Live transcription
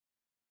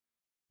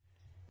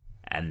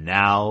And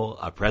now,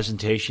 a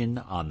presentation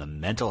on the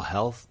Mental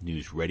Health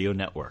News Radio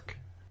Network.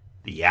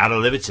 The Outer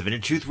Limits of Inner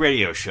Truth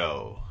Radio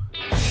Show.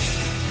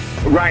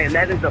 Ryan,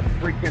 that is a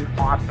freaking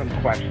awesome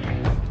question.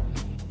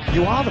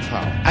 You are the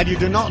power, and you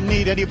do not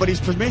need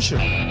anybody's permission.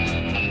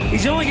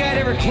 He's the only guy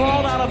that ever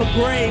crawled out of a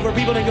grave where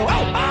people didn't go,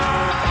 oh,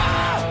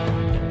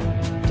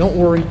 ah! Don't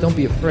worry, don't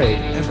be afraid,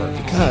 ever,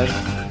 because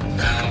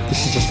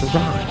this is just a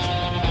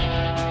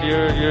ride.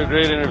 You're a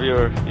great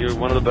interviewer. You're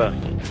one of the best.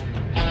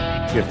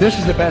 If this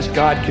is the best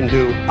God can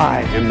do,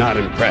 I am not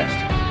impressed.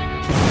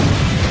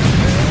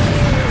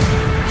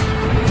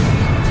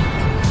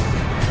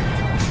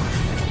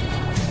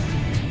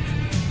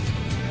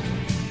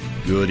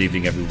 Good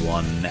evening,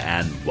 everyone,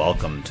 and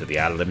welcome to the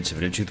Outer Limits of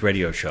Inner Truth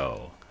Radio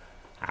Show.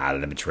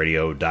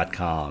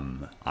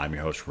 OuterLimitsRadio.com. I'm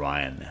your host,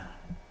 Ryan.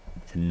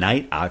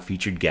 Tonight, our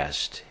featured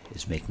guest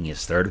is making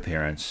his third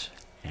appearance,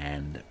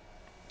 and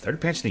third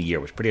appearance in a year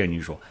was pretty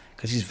unusual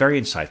because he's very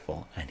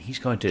insightful, and he's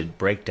going to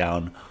break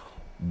down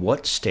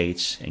what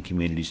states and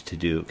communities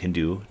can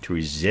do to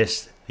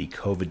resist the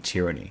COVID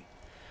tyranny.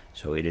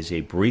 So it is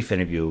a brief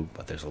interview,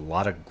 but there's a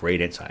lot of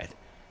great insight.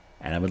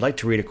 And I would like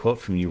to read a quote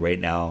from you right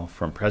now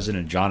from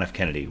President John F.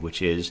 Kennedy,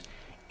 which is,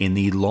 "In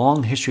the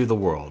long history of the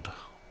world,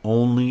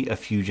 only a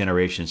few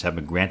generations have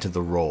been granted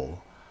the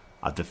role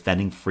of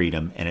defending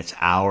freedom in its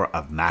hour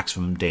of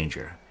maximum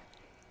danger."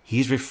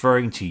 He's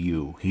referring to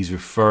you. He's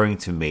referring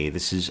to me.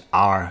 This is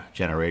our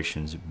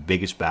generation's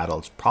biggest battle.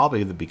 It's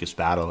probably the biggest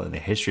battle in the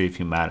history of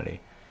humanity.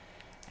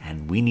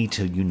 And we need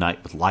to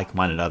unite with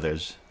like-minded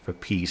others for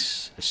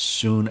peace as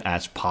soon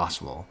as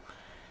possible.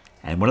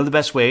 And one of the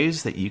best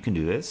ways that you can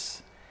do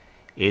this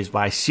is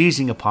by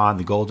seizing upon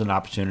the golden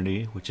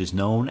opportunity, which is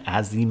known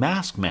as the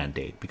mask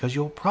mandate, because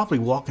you'll probably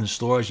walk in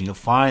stores and you'll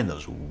find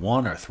those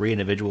one or three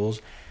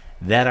individuals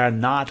that are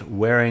not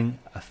wearing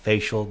a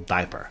facial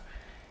diaper.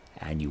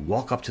 And you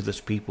walk up to those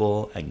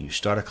people and you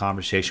start a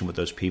conversation with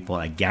those people,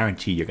 and I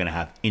guarantee you're going to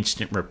have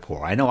instant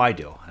rapport. I know I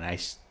do. And I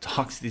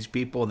talk to these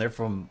people, and they're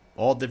from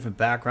all different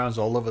backgrounds,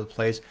 all over the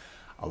place.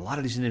 A lot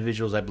of these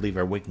individuals, I believe,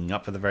 are waking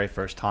up for the very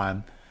first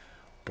time.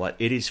 But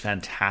it is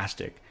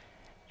fantastic.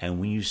 And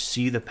when you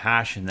see the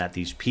passion that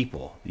these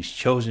people, these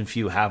chosen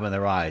few, have in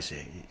their eyes,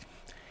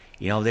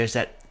 you know, there's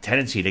that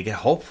tendency to get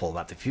hopeful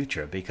about the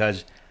future,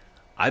 because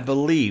I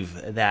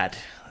believe that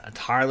a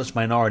tireless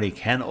minority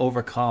can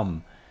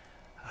overcome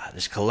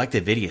this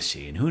collective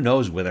idiocy, and who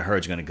knows where the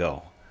herd's going to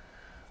go.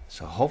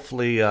 So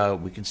hopefully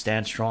we can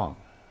stand strong.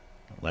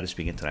 Let us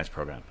begin tonight's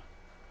program.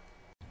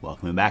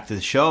 Welcome back to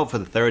the show for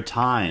the third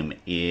time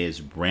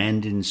is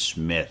Brandon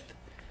Smith,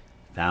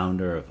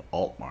 founder of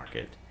Alt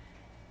Market.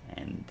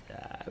 And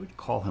I would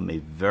call him a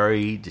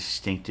very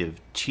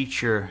distinctive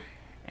teacher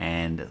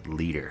and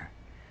leader.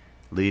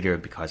 Leader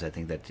because I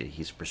think that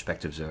his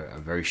perspectives are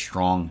very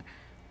strong,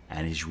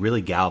 and he's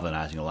really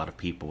galvanizing a lot of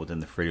people within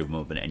the freedom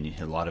movement. And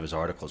a lot of his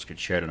articles get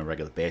shared on a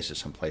regular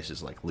basis on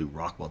places like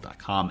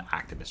LewRockwell.com,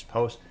 Activist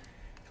Post.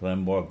 To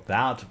learn more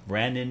about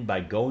Brandon by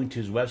going to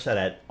his website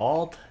at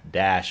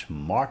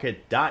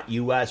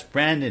alt-market.us.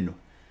 Brandon,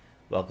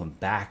 welcome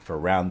back for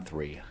round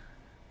 3.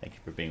 Thank you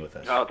for being with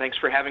us. Oh, thanks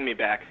for having me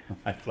back.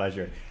 My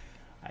pleasure.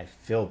 I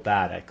feel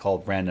bad. I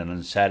called Brandon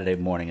on Saturday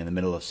morning in the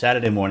middle of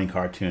Saturday morning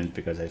cartoons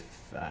because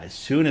as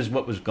soon as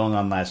what was going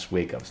on last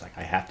week, I was like,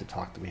 we have to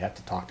talk to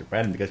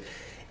Brandon, because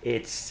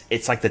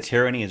it's like the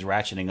tyranny is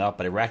ratcheting up,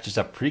 but it ratchets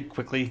up pretty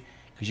quickly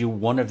because you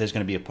wonder if there's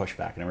going to be a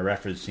pushback. And I'm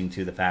referencing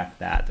to the fact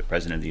that the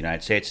President of the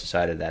United States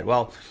decided that,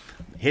 well,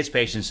 his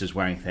patience is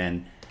wearing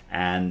thin,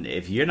 and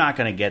if you're not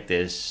going to get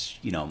this,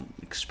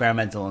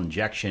 experimental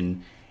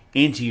injection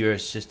into your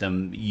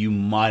system, you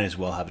might as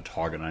well have a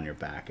target on your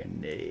back.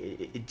 And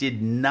it did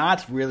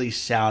not really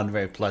sound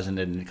very pleasant,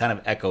 and it kind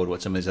of echoed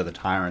what some of these other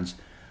tyrants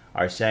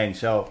are saying.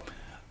 So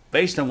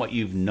based on what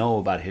you know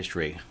about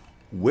history,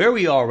 where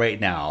we are right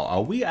now,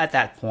 are we at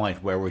that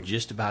point where we're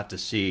just about to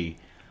see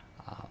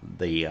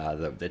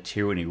the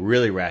tyranny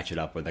really ratchet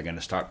up, where they're going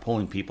to start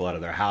pulling people out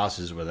of their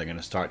houses, where they're going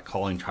to start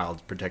calling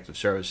Child Protective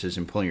Services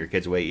and pulling your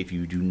kids away if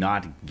you do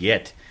not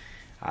get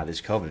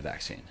this COVID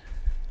vaccine?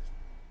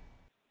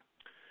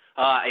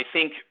 I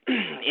think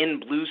in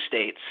blue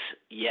states,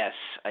 yes,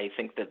 I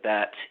think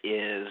that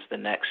is the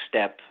next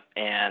step.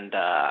 And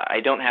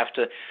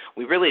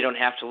we really don't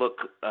have to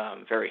look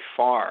very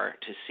far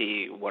to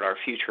see what our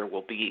future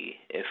will be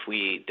if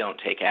we don't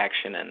take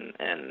action.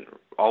 And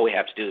all we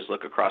have to do is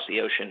look across the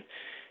ocean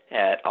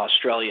at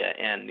Australia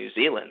and New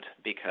Zealand,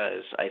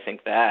 because I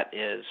think that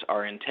is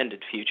our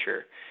intended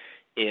future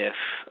if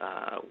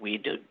we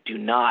do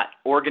not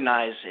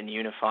organize and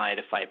unify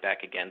to fight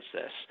back against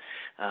this.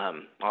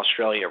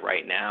 Australia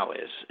right now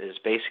is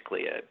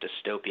basically a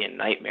dystopian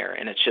nightmare,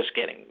 and it's just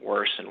getting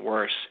worse and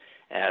worse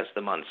as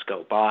the months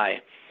go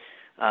by.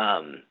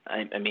 I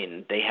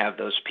mean, they have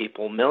those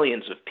people,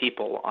 millions of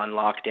people on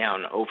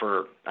lockdown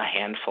over a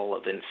handful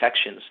of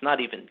infections, not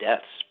even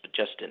deaths, but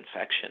just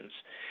infections.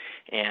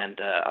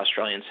 And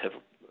Australians have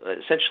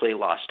essentially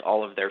lost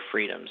all of their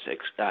freedoms.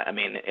 I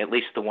mean, at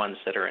least the ones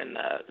that are in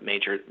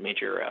major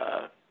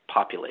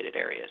populated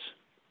areas.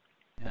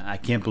 I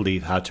can't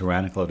believe how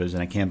tyrannical it is,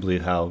 and I can't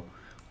believe how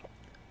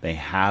they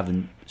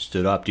haven't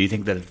stood up. Do you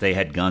think that if they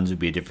had guns, it would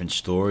be a different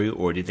story,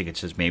 or do you think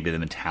it's just maybe the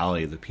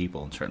mentality of the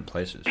people in certain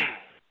places?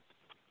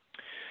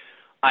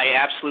 I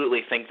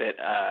absolutely think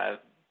that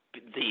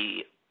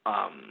the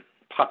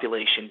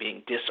population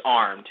being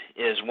disarmed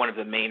is one of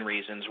the main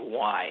reasons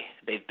why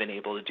they've been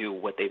able to do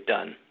what they've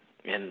done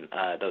in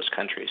those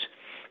countries.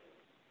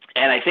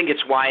 And I think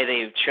it's why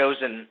they've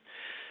chosen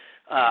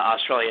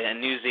Australia and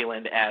New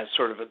Zealand as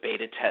sort of a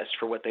beta test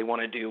for what they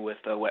want to do with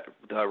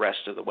the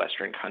rest of the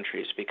Western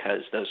countries,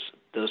 because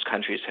those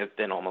countries have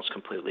been almost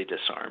completely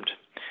disarmed.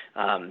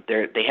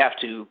 They have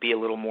to be a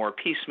little more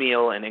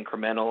piecemeal and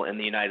incremental. In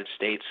the United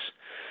States,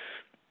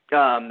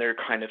 they're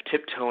kind of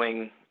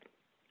tiptoeing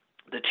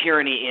the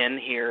tyranny in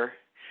here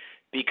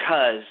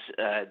because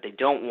they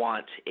don't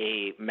want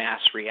a mass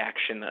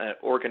reaction,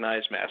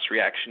 organized mass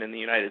reaction in the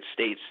United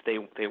States.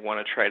 They want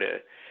to try to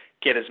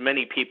get as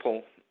many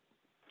people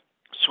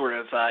sort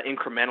of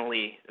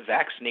incrementally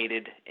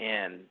vaccinated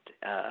and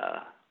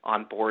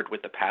on board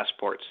with the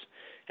passports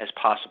as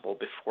possible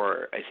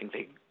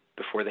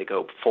before they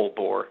go full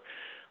bore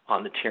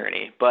on the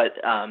tyranny. But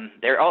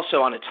they're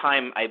also on a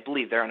time, I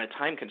believe they're on a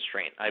time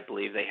constraint. I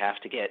believe they have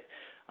to get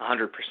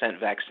 100%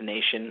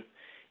 vaccination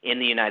in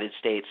the United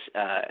States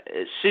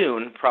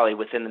soon, probably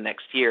within the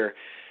next year.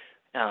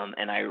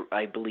 And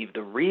I believe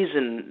the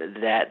reason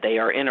that they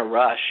are in a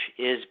rush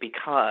is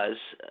because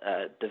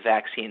the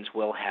vaccines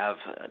will have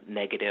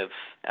negative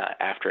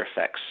after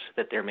effects,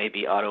 that there may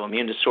be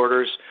autoimmune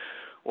disorders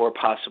or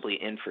possibly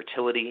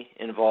infertility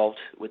involved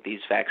with these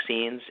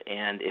vaccines.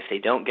 And if they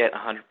don't get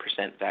 100%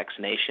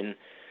 vaccination,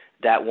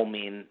 that will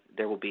mean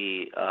there will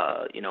be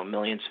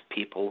millions of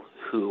people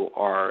who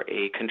are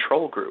a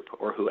control group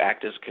or who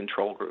act as a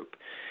control group.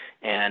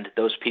 And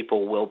those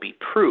people will be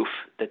proof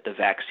that the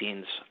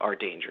vaccines are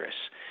dangerous.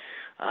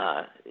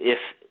 If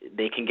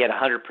they can get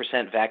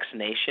 100%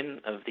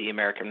 vaccination of the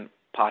American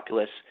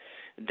populace,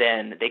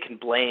 then they can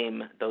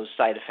blame those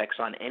side effects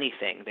on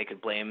anything. They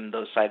could blame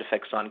those side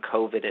effects on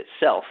COVID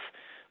itself.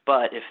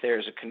 But if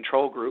there's a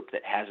control group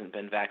that hasn't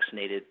been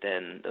vaccinated,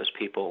 then those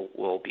people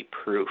will be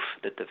proof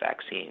that the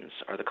vaccines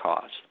are the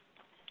cause.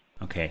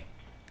 Okay.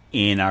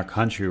 In our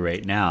country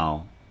right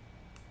now,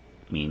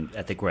 I mean,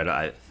 I think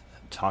I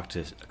talked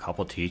to a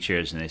couple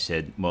teachers, and they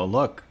said, well,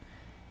 look,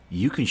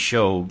 you can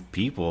show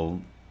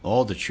people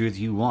all the truth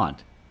you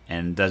want,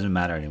 and it doesn't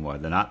matter anymore.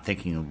 They're not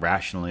thinking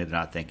rationally. They're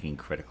not thinking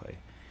critically.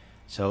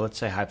 So let's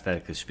say,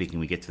 hypothetically speaking,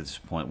 we get to this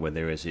point where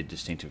there is a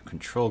distinctive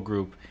control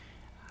group,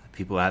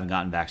 people who haven't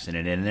gotten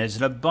vaccinated, and there's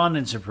an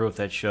abundance of proof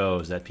that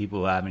shows that people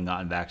who haven't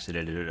gotten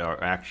vaccinated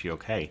are actually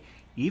okay.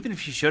 Even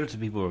if you showed it to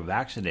people who are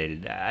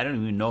vaccinated, I don't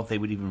even know if they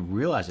would even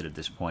realize it at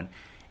this point.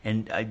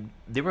 And I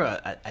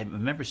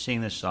remember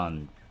seeing this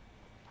on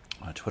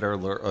Twitter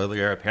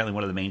earlier. Apparently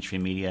one of the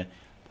mainstream media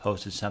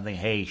posted something,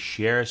 hey,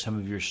 share some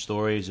of your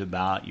stories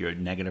about your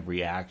negative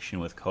reaction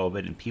with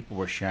COVID, and people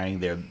were sharing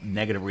their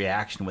negative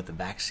reaction with the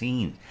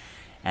vaccine.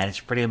 And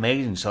it's pretty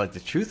amazing. So, the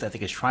truth, I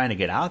think, is trying to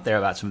get out there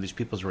about some of these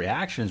people's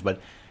reactions.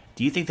 But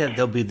do you think that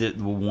there'll be the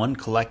one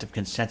collective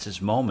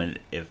consensus moment?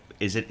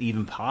 Is it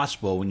even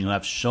possible when you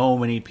have so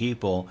many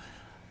people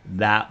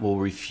that will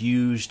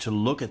refuse to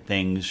look at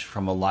things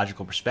from a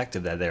logical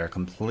perspective, that they are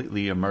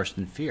completely immersed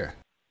in fear?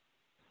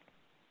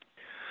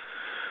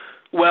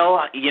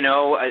 Well,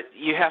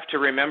 you have to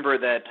remember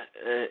that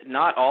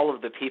not all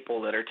of the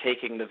people that are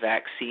taking the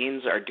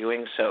vaccines are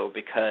doing so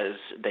because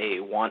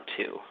they want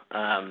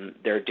to.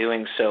 They're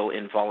doing so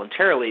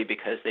involuntarily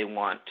because they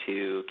want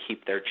to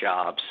keep their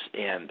jobs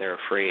and they're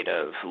afraid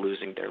of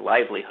losing their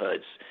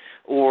livelihoods,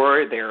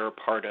 or they're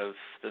part of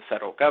the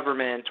federal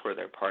government, or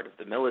they're part of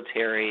the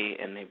military,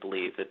 and they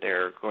believe that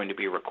they're going to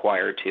be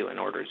required to in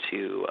order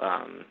to,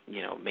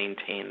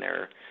 maintain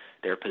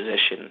their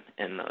position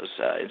in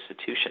those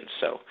institutions.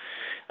 So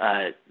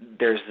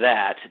there's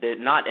that.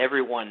 Not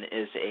everyone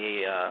is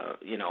a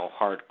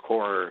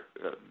hardcore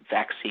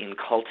vaccine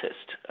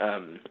cultist.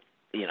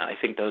 I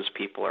think those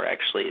people are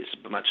actually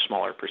a much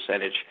smaller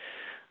percentage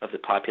of the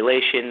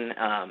population.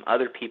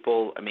 Other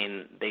people,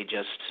 they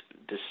just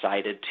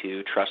decided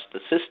to trust the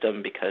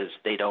system because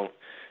they don't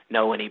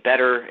know any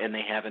better and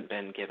they haven't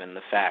been given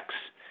the facts.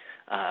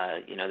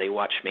 They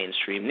watch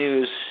mainstream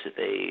news.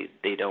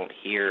 They don't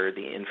hear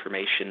the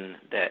information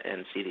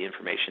and see the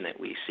information that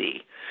we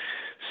see.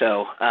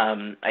 So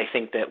I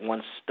think that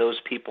once those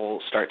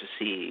people start to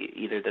see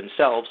either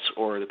themselves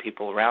or the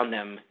people around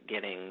them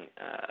getting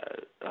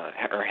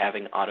or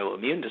having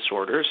autoimmune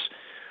disorders,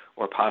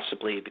 or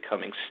possibly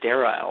becoming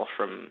sterile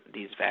from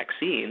these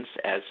vaccines,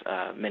 as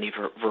many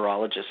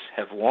virologists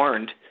have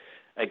warned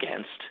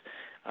against,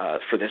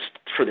 for this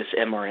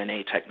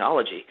mRNA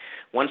technology.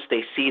 Once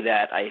they see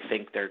that, I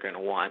think they're going to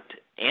want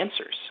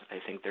answers. I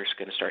think they're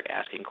going to start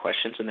asking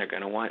questions, and they're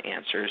going to want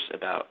answers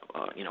about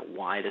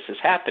why this is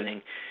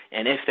happening,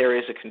 and if there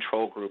is a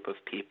control group of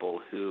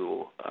people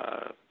who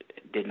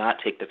did not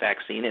take the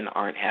vaccine and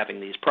aren't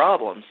having these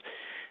problems,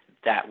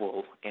 that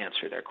will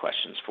answer their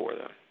questions for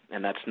them,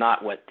 and that's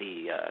not what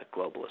the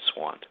globalists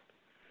want.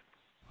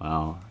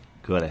 Well,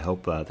 good. I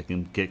hope they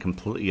can get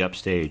completely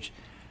upstaged.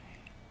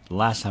 the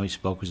last time we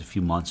spoke was a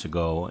few months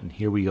ago, and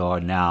here we are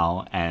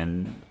now.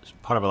 And as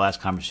part of our last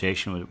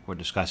conversation, we're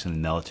discussing the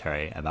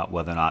military, about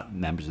whether or not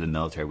members of the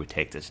military would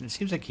take this. And it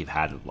seems like you've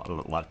had a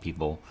lot of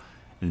people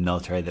in the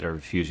military that are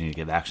refusing to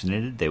get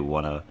vaccinated. They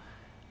want to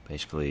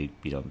basically,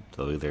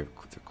 they'll either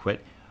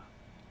quit.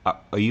 Are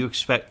you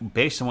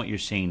based on what you're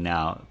seeing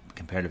now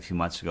compared to a few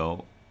months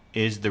ago,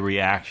 is the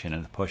reaction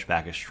and the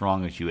pushback as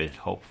strong as you had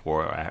hoped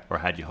for, or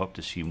had you hoped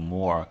to see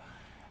more?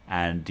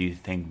 And do you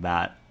think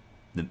that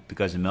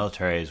because the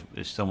military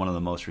is still one of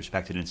the most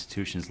respected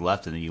institutions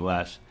left in the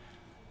U.S.,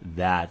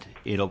 that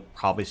it'll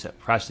probably set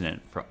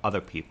precedent for other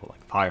people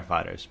like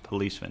firefighters,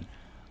 policemen,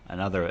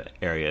 and other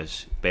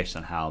areas based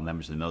on how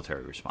members of the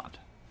military respond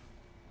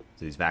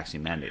to these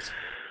vaccine mandates?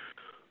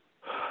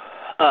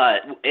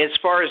 As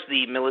far as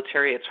the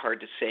military, it's hard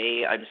to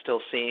say. I'm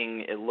still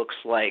seeing, it looks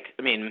like,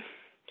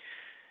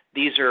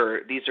 these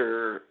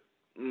are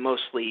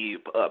mostly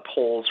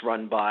polls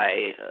run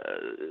by,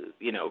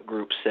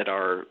 groups that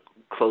are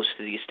close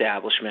to the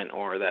establishment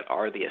or that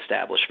are the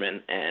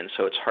establishment, and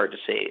so it's hard to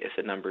say if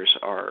the numbers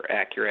are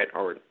accurate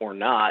or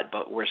not,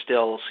 but we're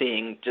still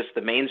seeing just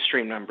the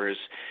mainstream numbers,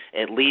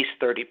 at least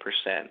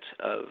 30%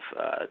 of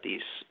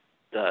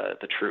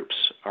the troops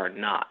are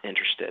not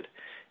interested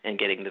in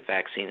getting the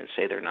vaccine and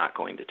say they're not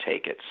going to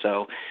take it.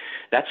 So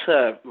that's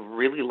a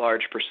really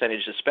large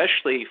percentage,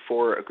 especially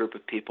for a group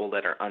of people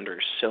that are under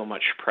so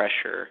much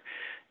pressure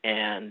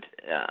and,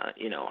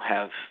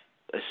 have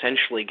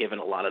essentially given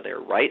a lot of their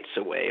rights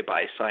away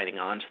by signing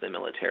on to the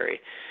military.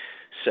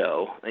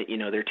 So,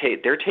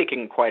 they're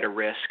taking quite a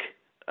risk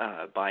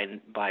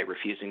by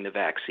refusing the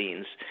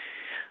vaccines,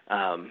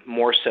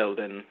 more so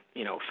than,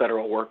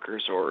 federal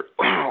workers or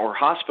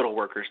hospital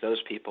workers.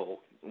 Those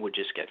people would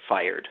just get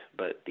fired,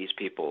 but these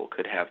people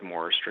could have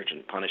more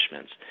stringent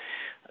punishments.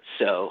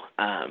 So,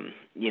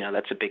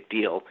 that's a big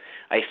deal.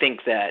 I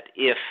think that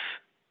if,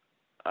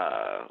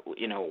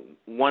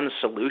 one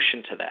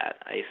solution to that,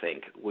 I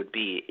think, would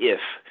be if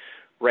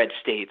red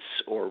states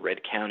or red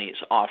counties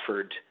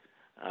offered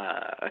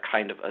a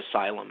kind of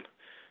asylum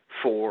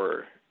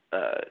for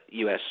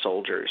U.S.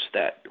 soldiers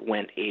that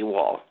went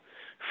AWOL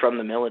from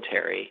the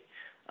military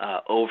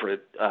over,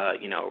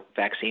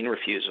 vaccine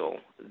refusal,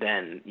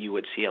 then you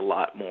would see a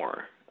lot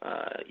more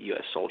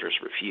U.S. soldiers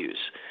refuse.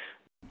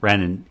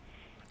 Brandon,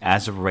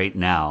 as of right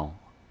now,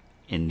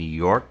 in New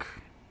York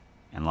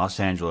and Los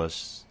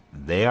Angeles,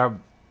 they are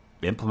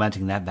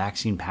implementing that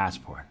vaccine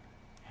passport.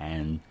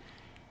 And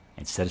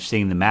instead of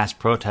seeing the mass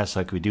protests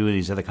like we do in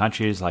these other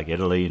countries like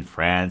Italy and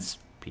France,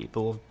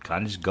 people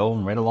kind of just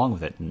going right along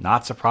with it.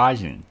 Not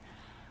surprising.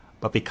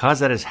 But because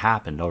that has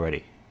happened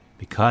already,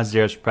 because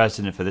there's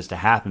precedent for this to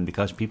happen,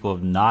 because people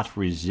have not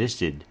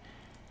resisted,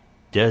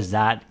 does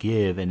that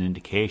give an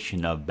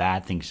indication of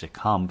bad things to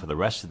come for the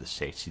rest of the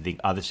states? Do you think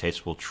other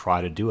states will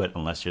try to do it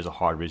unless there's a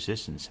hard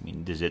resistance?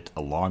 Does it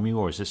alarm you,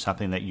 or is this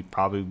something that you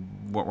probably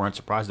weren't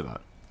surprised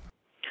about?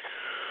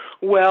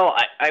 Well,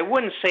 I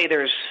wouldn't say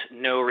there's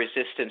no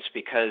resistance,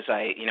 because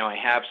I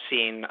have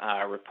seen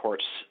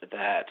reports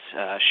that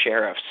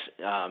sheriffs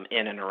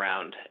in and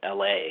around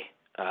L.A.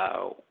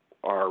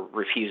 Are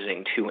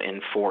refusing to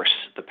enforce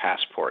the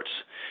passports.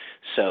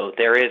 So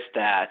there is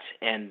that,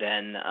 and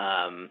then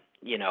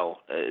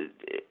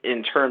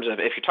in terms of,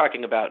 if you're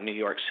talking about New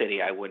York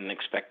City, I wouldn't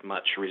expect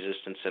much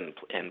resistance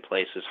in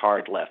places,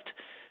 hard left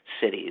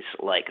cities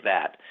like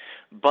that.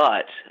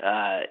 But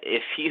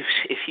if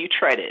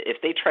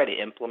they try to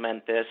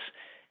implement this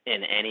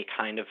in any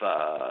kind of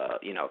a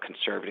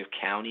conservative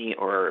county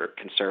or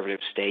conservative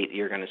state,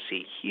 you're going to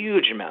see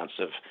huge amounts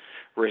of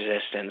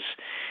resistance.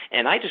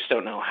 And I just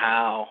don't know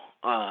how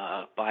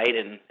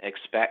Biden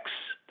expects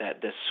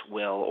that this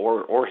will,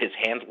 or his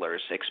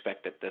handlers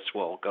expect that this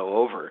will go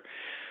over,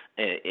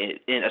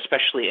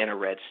 especially in a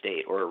red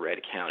state or a red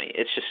county.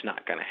 It's just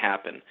not going to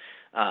happen.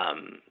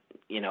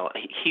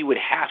 He would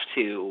have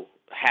to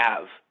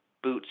have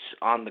boots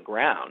on the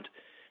ground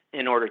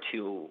in order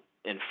to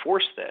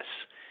enforce this,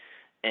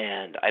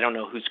 and I don't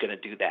know who's going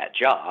to do that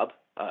job.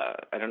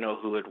 I don't know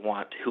who would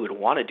want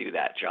to do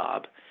that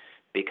job,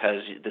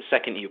 because the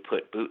second you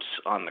put boots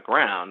on the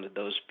ground,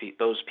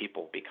 those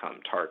people become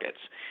targets,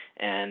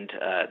 and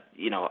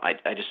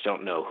I just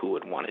don't know who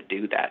would want to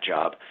do that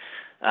job.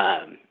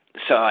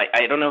 So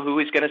I don't know who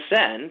he's going to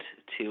send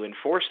to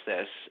enforce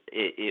this.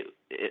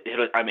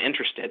 I'm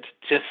interested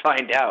to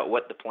find out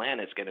what the plan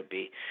is going to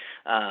be.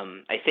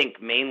 I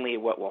think mainly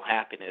what will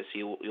happen is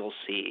you'll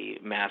see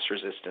mass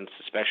resistance,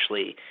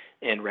 especially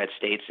in red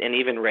states and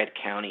even red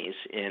counties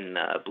in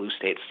blue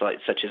states,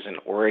 such as in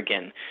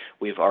Oregon.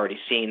 We've already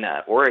seen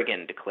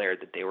Oregon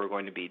declared that they were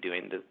going to be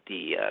doing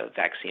the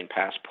vaccine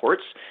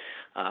passports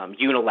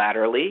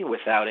unilaterally,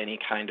 without any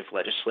kind of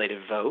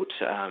legislative vote.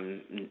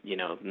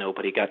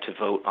 Nobody got to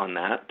vote on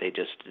that. They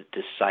just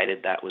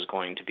decided that was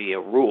going to be a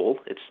rule.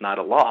 It's not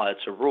a law,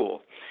 it's a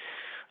rule.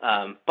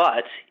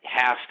 But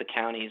half the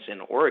counties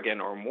in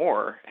Oregon or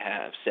more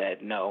have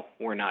said, no,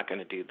 we're not going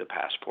to do the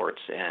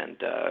passports, and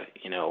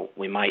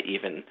we might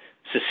even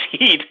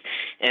secede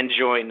and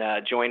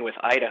join with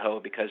Idaho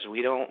because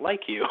we don't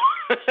like you.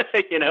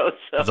 So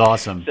that's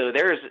awesome. So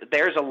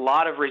there's a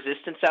lot of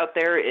resistance out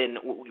there, and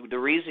the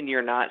reason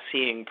you're not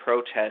seeing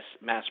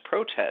mass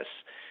protests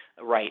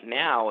right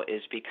now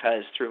is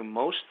because through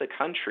most of the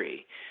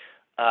country,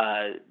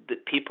 the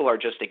people are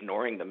just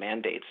ignoring the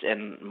mandates,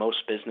 and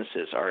most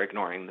businesses are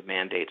ignoring the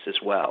mandates as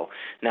well.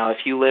 Now,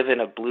 if you live in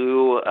a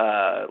blue,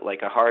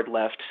 like a hard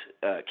left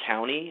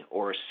county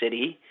or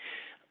city,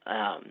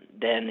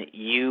 then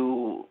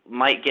you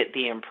might get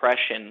the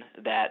impression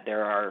that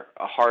there are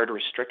hard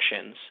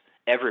restrictions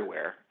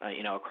everywhere,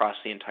 across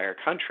the entire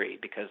country,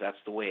 because that's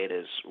the way it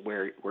is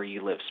where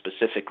you live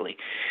specifically.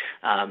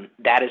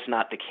 That is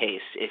not the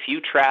case. If you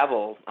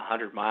travel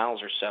 100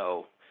 miles or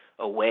so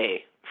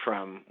away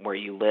from where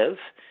you live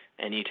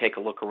and you take a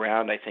look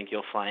around, I think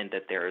you'll find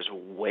that there's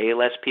way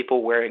less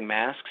people wearing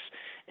masks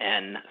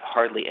and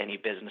hardly any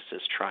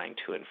businesses trying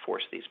to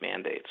enforce these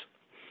mandates.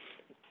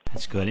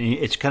 That's good. And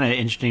it's kind of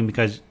interesting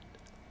because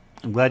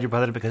I'm glad you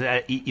brought it up,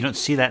 because you don't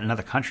see that in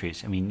other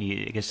countries. I mean,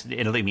 I guess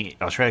Italy,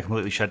 Australia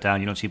completely shut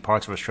down. You don't see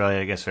parts of Australia,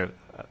 I guess, are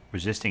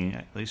resisting,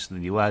 at least in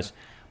the U.S.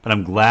 But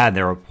I'm glad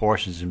there are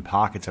portions and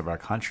pockets of our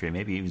country,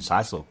 maybe even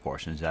sizable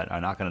portions, that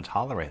are not going to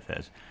tolerate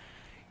this.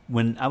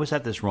 When I was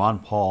at this Ron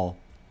Paul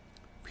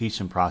Peace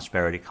and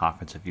Prosperity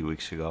Conference a few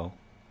weeks ago,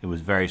 it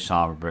was very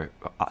somber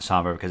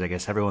because I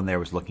guess everyone there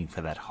was looking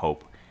for that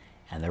hope.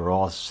 And they were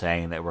all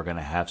saying that we're going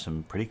to have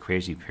some pretty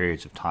crazy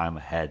periods of time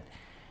ahead.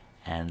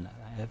 And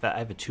I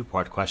have a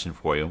two-part question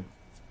for you.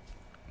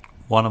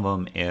 One of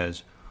them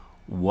is,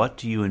 what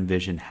do you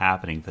envision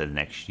happening for the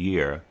next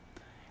year?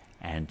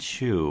 And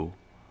two,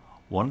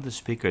 one of the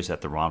speakers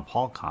at the Ron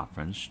Paul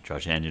conference,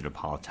 Judge Andrew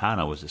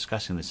Napolitano, was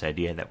discussing this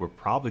idea that we're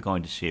probably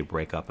going to see a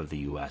breakup of the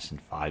U.S. in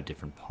 5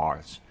 different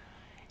parts.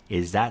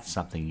 Is that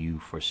something you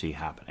foresee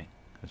happening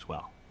as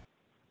well?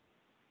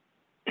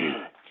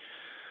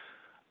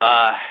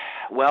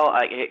 Well,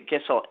 I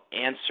guess I'll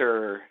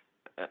answer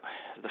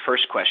the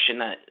first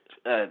question.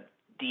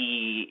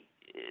 The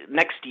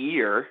next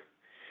year,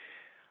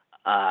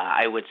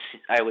 I would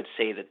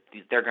say that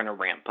they're going to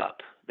ramp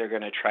up. They're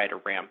going to try to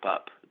ramp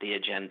up the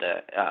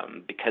agenda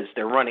because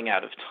they're running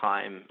out of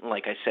time.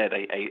 Like I said,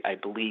 I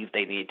believe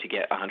they need to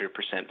get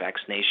 100%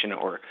 vaccination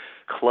or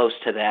close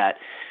to that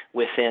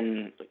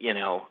within,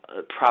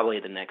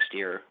 probably the next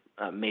year,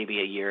 maybe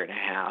a year and a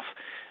half,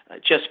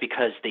 just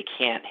because they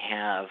can't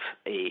have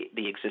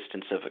the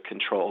existence of a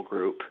control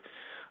group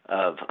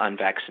of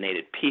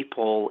unvaccinated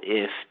people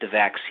if the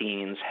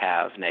vaccines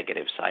have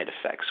negative side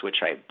effects, which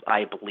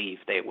I believe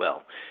they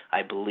will.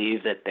 I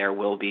believe that there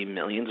will be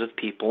millions of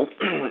people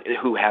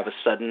who have a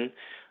sudden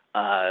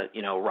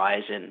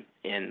rise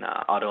in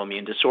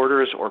autoimmune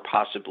disorders or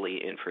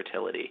possibly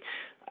infertility.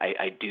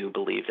 I do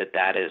believe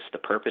that is the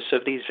purpose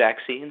of these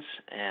vaccines,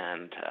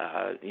 and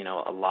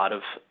a lot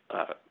of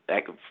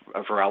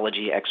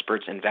virology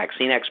experts and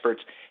vaccine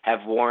experts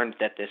have warned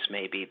that this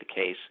may be the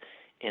case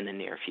in the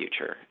near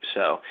future.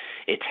 So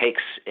it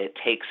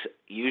takes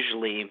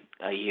usually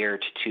a year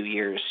to 2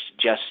 years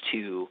just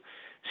to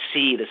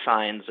see the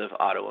signs of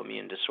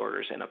autoimmune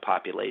disorders in a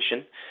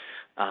population.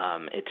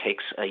 It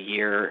takes a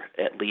year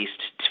at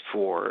least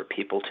for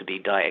people to be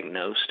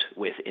diagnosed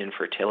with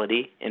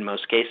infertility in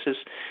most cases.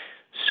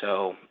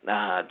 So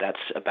that's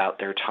about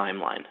their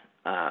timeline.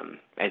 And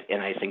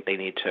I think they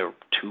need to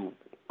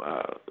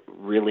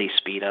really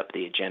speed up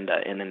the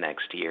agenda in the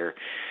next year.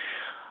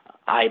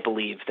 I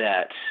believe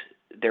that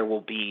there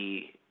will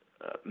be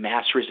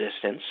mass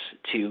resistance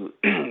to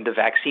the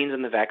vaccines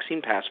and the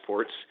vaccine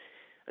passports,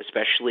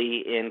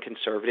 especially in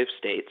conservative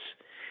states,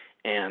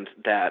 and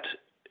that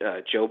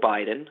Joe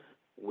Biden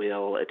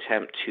will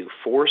attempt to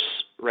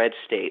force red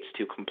states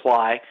to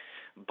comply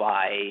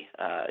by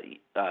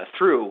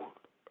through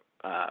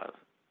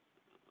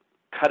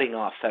cutting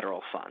off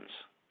federal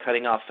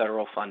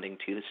funding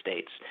to the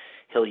states.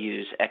 He'll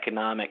use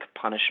economic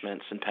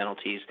punishments and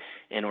penalties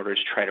in order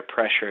to try to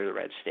pressure the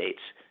red states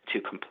to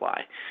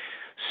comply.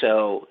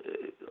 So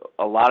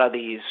a lot of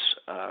these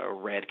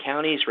red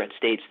counties, red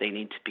states, they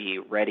need to be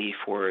ready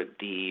for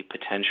the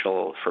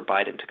potential for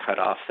Biden to cut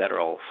off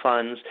federal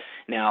funds.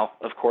 Now,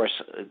 of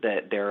course,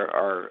 that there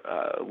are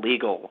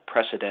legal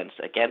precedents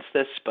against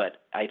this, but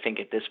I think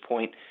at this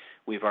point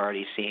we've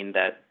already seen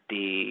that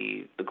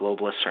the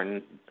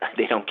globalists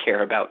they don't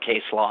care about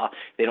case law.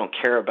 They don't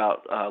care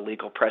about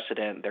legal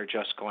precedent. They're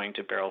just going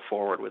to barrel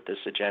forward with this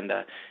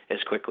agenda as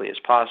quickly as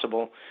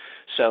possible.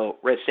 So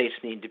red states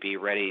need to be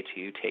ready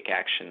to take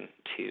action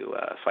to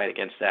fight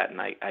against that, and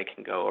I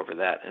can go over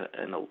that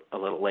in a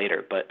little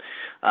later. But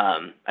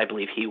I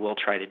believe he will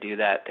try to do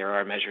that. There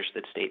are measures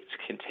that states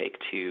can take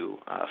to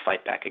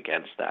fight back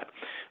against that.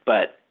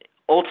 But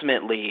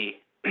ultimately,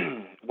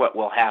 what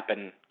will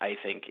happen, I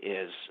think,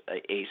 is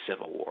a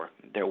civil war.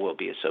 There will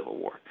be a civil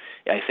war.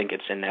 I think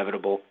it's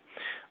inevitable.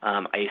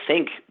 I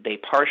think they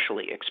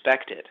partially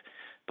expect it,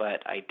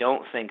 but I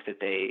don't think that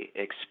they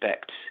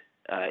expect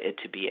it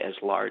to be as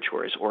large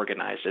or as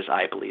organized as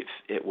I believe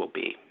it will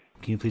be.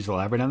 Can you please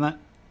elaborate on that?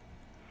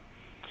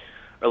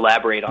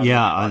 Elaborate on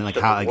on like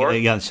Civil how War?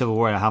 the Civil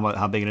War and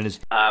how big it is.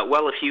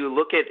 Well, if you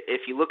look at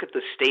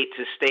the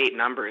state-to-state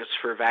numbers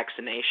for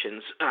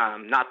vaccinations,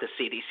 not the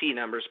CDC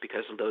numbers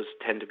because those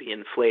tend to be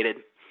inflated,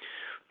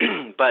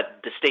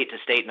 but the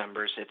state-to-state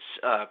numbers, it's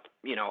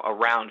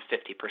around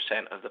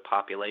 50% of the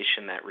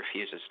population that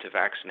refuses to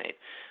vaccinate,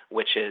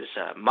 which is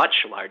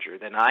much larger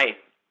than I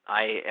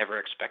ever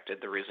expected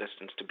the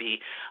resistance to be.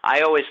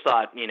 I always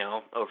thought,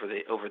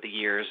 over the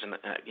years, and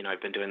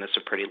I've been doing this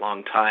a pretty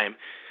long time.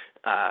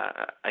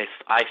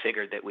 I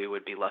figured that we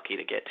would be lucky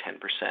to get 10%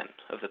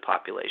 of the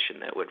population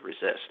that would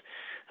resist.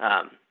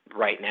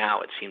 Right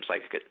now, it seems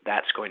like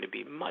that's going to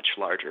be much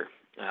larger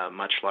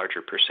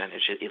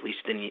percentage, at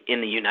least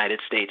in the United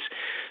States.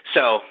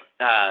 So,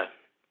 I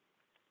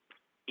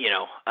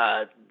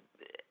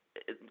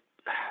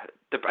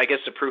guess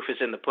the proof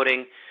is in the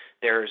pudding.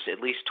 There's at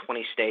least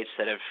 20 states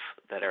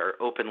that are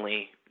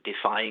openly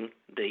defying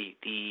the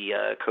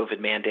COVID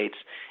mandates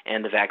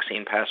and the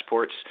vaccine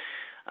passports.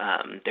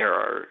 There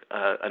are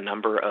a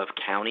number of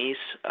counties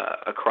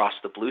across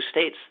the blue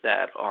states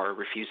that are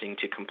refusing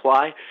to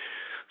comply.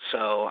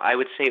 So I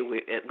would say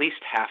at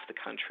least half the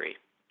country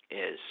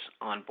is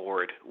on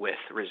board with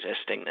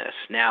resisting this.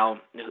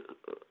 Now,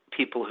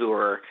 people who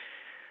are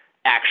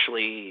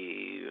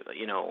actually,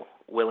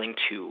 willing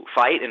to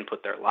fight and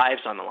put their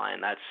lives on the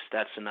line,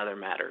 that's another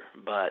matter.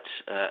 But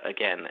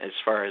again, as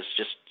far as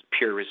just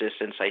pure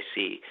resistance, I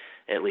see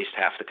at least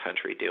half the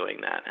country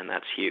doing that, and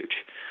that's huge.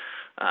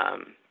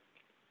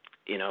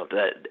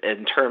 That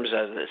in terms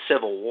of the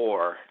Civil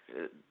War,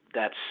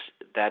 that's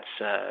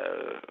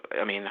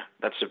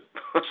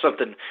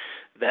something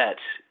that,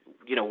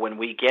 when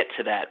we get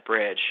to that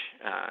bridge,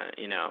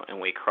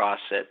 and we cross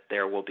it,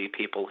 there will be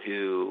people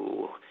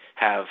who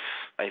have,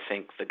 I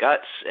think, the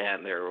guts,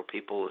 and there will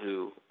people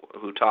who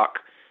talk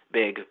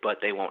big,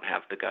 but they won't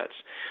have the guts.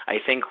 I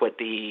think what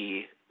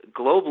the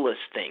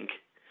globalists think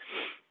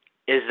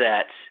is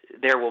that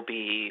there will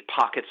be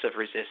pockets of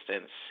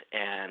resistance,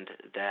 and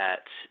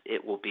that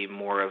it will be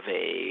more of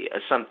a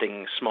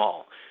something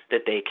small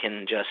that they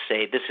can just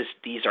say,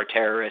 these are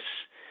terrorists.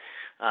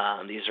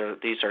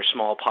 These are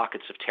small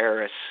pockets of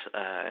terrorists,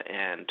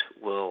 and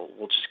we'll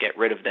just get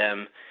rid of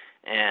them,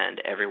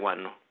 and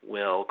everyone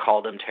will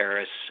call them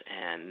terrorists,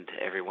 and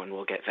everyone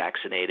will get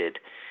vaccinated,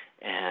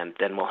 and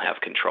then we'll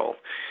have control.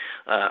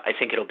 I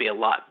think it'll be a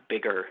lot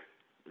bigger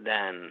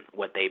than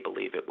what they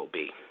believe it will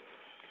be.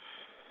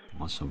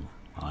 Awesome.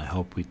 Well, I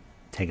hope we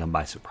take them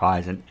by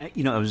surprise. And,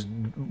 I was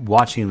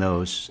watching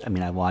those. I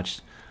mean, I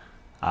watched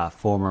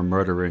former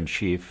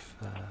murderer-in-chief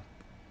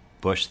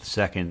Bush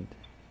II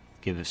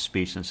give a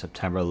speech on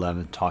September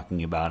 11th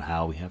talking about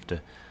how we have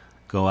to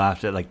go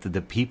after, like,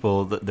 the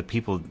people,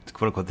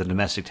 quote-unquote, the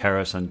domestic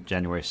terrorists on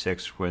January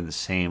 6th were in the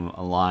same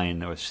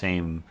line or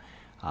same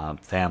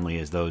family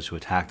as those who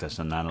attacked us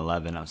on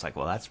 9/11. I was like,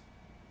 well, that's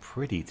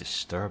pretty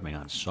disturbing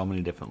on so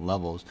many different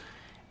levels.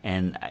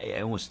 And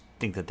I almost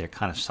think that they're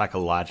kind of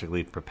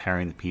psychologically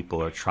preparing the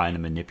people or trying to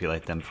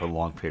manipulate them for a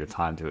long period of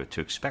time to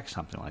expect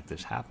something like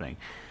this happening.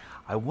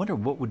 I wonder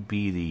what would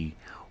be the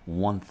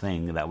one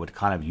thing that would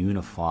kind of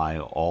unify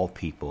all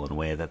people in a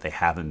way that they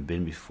haven't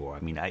been before.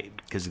 I mean,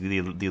 because the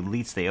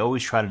elites, they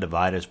always try to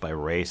divide us by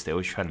race. They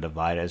always try to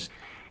divide us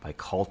by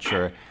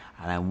culture.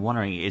 And I'm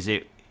wondering, is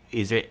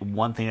it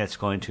one thing that's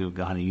going to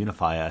kind of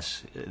unify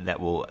us that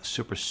will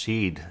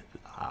supersede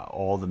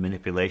all the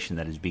manipulation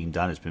that is being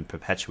done, has been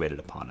perpetuated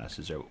upon us?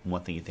 Is there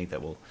one thing you think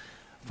that will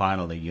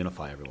finally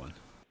unify everyone?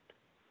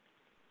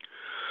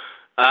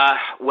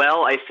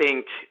 Well, I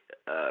think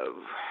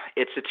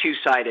it's a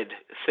two-sided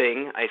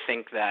thing. I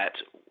think that,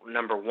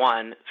 number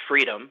one,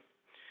 freedom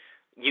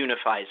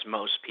unifies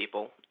most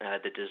people,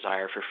 the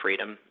desire for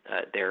freedom.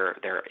 There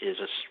is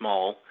a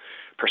small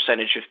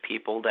percentage of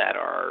people that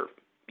are,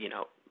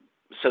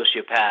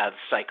 sociopaths,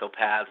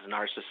 psychopaths,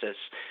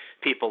 narcissists,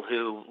 people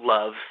who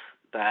love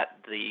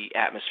the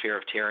atmosphere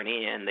of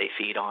tyranny, and they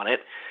feed on it,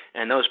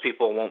 and those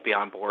people won't be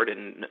on board,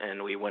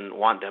 and we wouldn't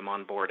want them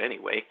on board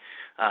anyway.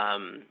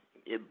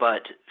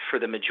 But for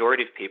the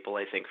majority of people,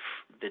 I think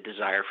the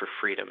desire for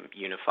freedom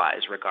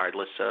unifies,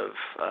 regardless of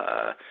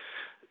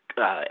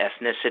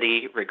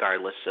ethnicity,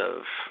 regardless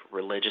of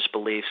religious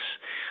beliefs.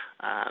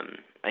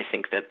 I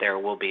think that there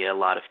will be a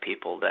lot of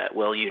people that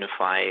will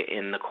unify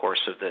in the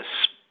course of this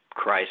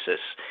crisis.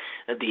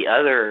 The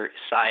other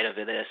side of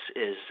this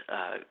is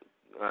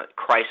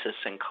crisis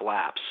and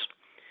collapse,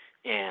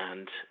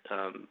 and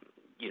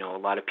a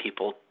lot of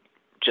people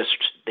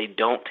they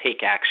don't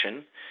take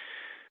action.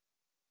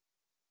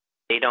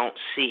 They don't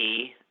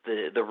see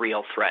the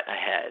real threat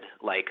ahead,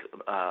 like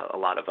a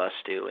lot of us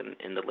do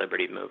in the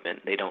liberty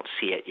movement. They don't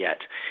see it yet,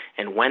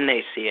 and when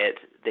they see it,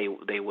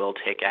 they will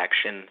take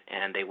action,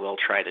 and they will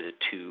try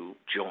to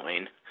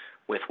join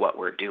with what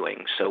we're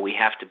doing. So we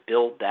have to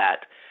build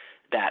that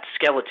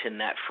skeleton,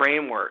 that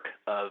framework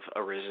of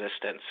a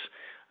resistance,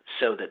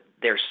 so that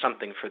there's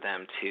something for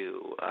them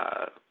to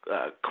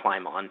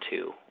climb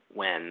onto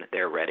when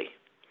they're ready.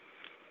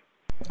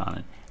 Got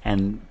it.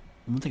 And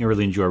one thing I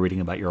really enjoy reading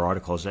about your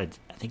articles, I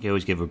think you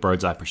always give a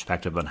bird's eye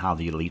perspective on how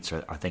the elites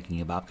are thinking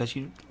about, because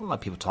a lot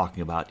of people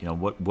talking about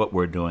what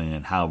we're doing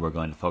and how we're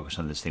going to focus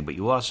on this thing, but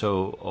you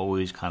also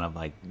always kind of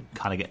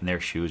get in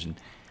their shoes and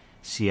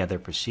see how they're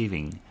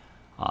perceiving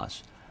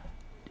us.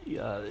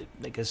 I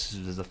guess this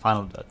is the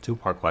final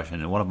two-part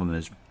question, and one of them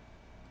is,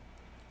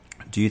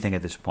 do you think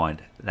at this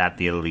point that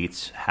the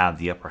elites have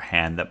the upper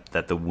hand,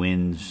 that the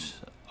winds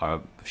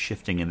are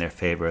shifting in their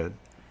favor,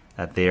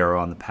 that they are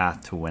on the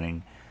path to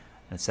winning?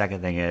 And the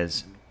second thing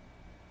is,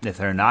 if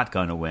they're not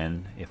going to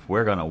win, if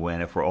we're going to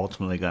win, if we're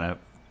ultimately going to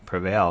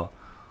prevail,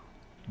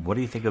 what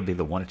do you think would be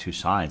the one or two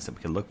signs that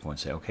we could look for and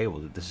say, okay,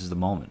 well, this is the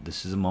moment.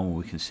 This is the moment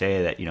we can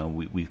say that,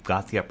 we've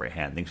got the upper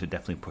hand. Things are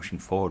definitely pushing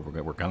forward.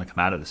 We're going to come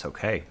out of this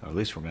okay, or at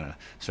least we're going to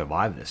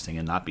survive this thing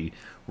and not be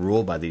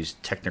ruled by these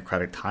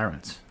technocratic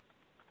tyrants.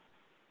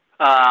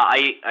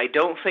 I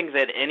don't think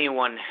that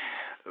anyone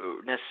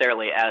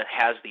necessarily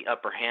has the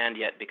upper hand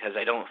yet, because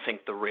I don't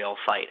think the real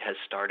fight has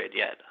started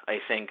yet. I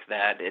think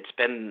that it's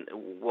been,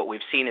 what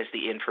we've seen is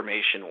the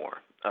information war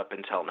up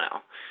until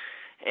now.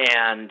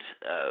 And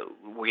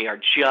we are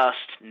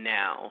just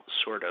now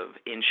sort of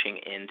inching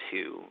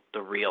into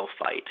the real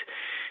fight.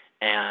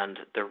 And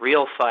the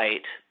real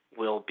fight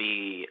will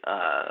be,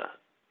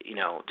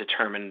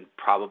 determined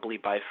probably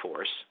by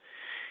force.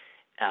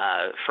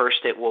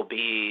 First, it will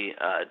be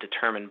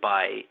determined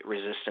by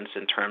resistance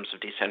in terms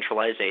of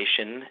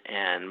decentralization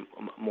and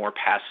more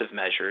passive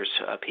measures,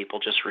 people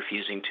just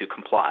refusing to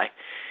comply.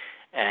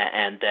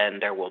 And then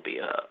there will be,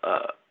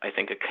 I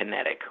think, a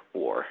kinetic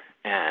war,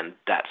 and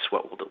that's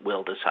what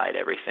will decide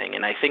everything.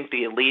 And I think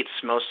the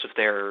elites, most of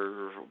their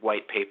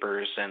white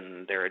papers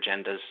and their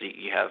agendas,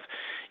 you have,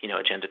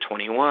 Agenda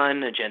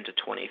 21, Agenda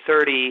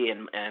 2030,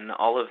 and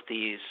all of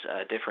these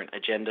different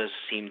agendas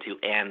seem to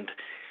end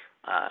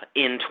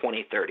in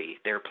 2030.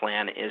 Their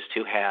plan is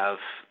to have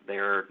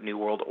their New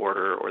World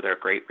Order or their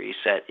Great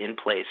Reset in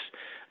place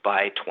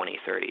by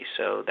 2030.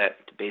 So that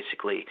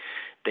basically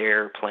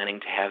they're planning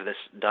to have this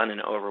done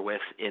and over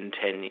with in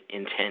 10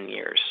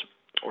 years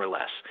or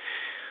less.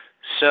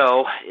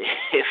 So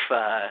if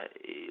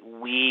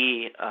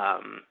we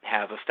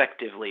have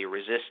effectively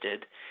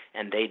resisted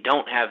and they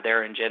don't have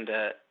their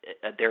agenda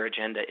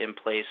in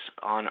place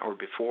on or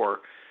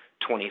before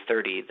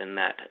 2030, then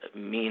that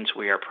means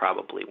we are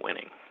probably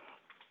winning.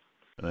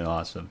 Really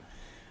awesome.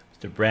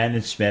 Mr.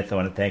 Brandon Smith, I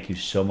want to thank you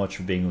so much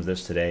for being with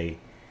us today.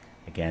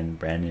 Again,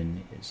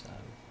 Brandon is a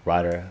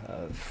writer,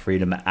 a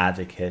freedom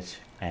advocate,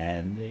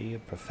 and a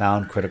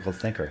profound critical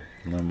thinker.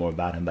 You can learn more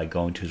about him by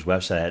going to his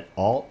website at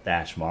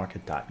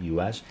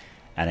alt-market.us.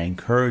 And I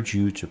encourage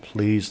you to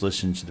please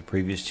listen to the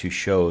previous two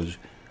shows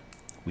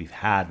we've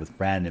had with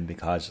Brandon,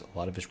 because a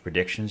lot of his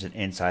predictions and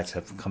insights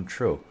have come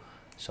true.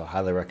 So I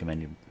highly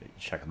recommend you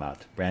check him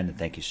out. Brandon,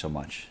 thank you so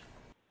much.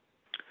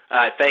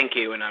 Thank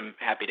you, and I'm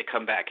happy to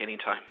come back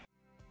anytime.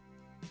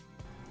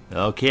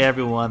 Okay,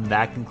 everyone,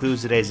 that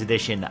concludes today's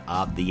edition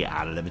of the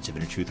Outer Limits of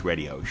Inner Truth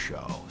Radio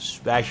Show.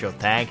 Special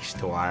thanks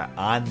to our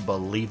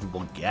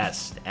unbelievable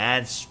guest,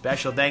 and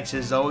special thanks,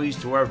 as always,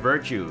 to our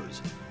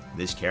virtues,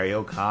 Miss Carrie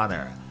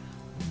O'Connor,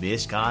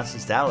 Miss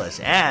Constance Dallas,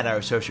 and our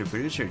associate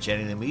producer,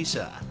 Jenny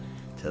Lamisa.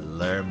 To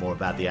learn more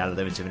about the Outer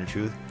Limits of Inner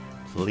Truth,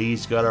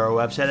 please go to our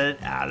website at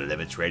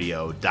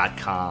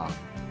outerlimitsradio.com.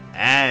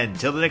 And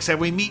till the next time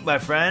we meet, my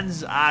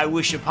friends, I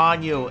wish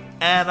upon you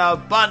an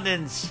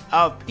abundance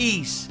of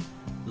peace,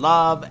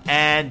 love,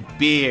 and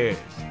beers.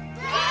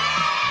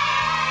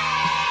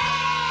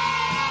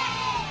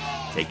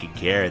 Take good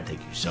care, and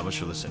thank you so much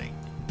for listening.